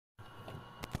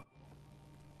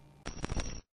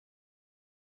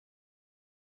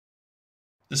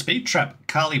The speed trap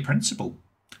Calle principle.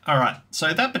 Alright,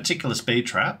 so that particular speed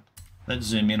trap, let's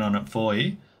zoom in on it for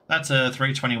you. That's a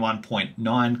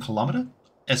 321.9 kilometre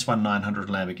S1900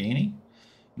 Lamborghini.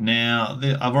 Now,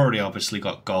 I've already obviously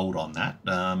got gold on that.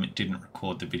 It didn't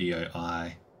record the video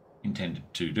I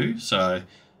intended to do, so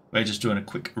we're just doing a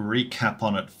quick recap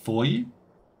on it for you.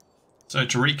 So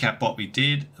to recap what we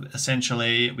did,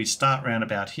 essentially we start round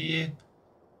about here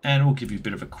and we'll give you a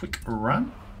bit of a quick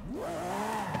run.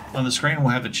 On the screen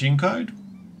we'll have the tune code,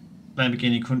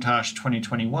 Lamborghini Countach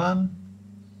 2021.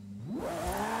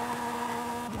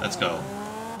 Let's go.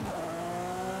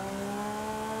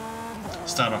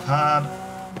 Start off hard,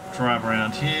 drive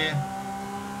around here.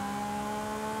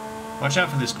 Watch out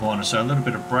for this corner, so a little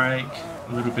bit of brake,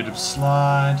 a little bit of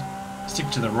slide, stick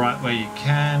to the right where you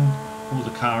can, pull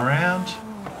the car around.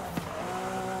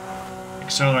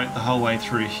 Accelerate the whole way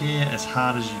through here as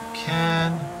hard as you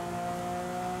can.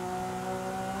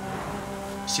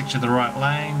 Stick to the right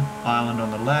lane, island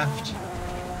on the left.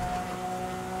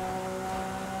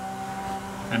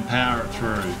 And power it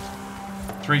through.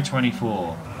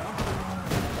 324.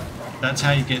 That's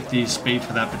how you get the speed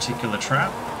for that particular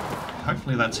trap.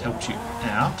 Hopefully that's helped you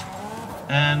out.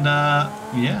 And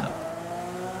yeah,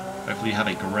 hopefully you have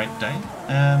a great day.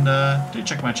 And do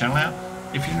check my channel out.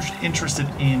 If you're interested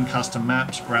in custom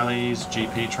maps, rallies,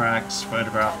 GP tracks,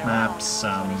 photograph maps,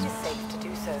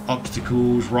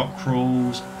 obstacles, rock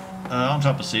crawls, on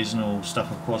top of seasonal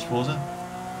stuff, of course, Forza,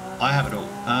 I have it all.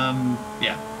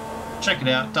 Yeah, check it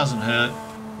out, doesn't hurt.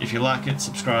 If you like it,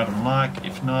 subscribe and like.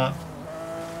 If not,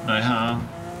 no harm.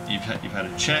 You've had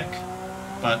a check.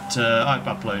 But I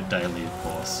upload daily, of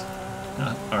course.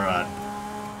 Alright.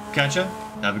 Catch ya.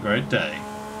 Have a great day.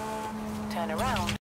 Turn around.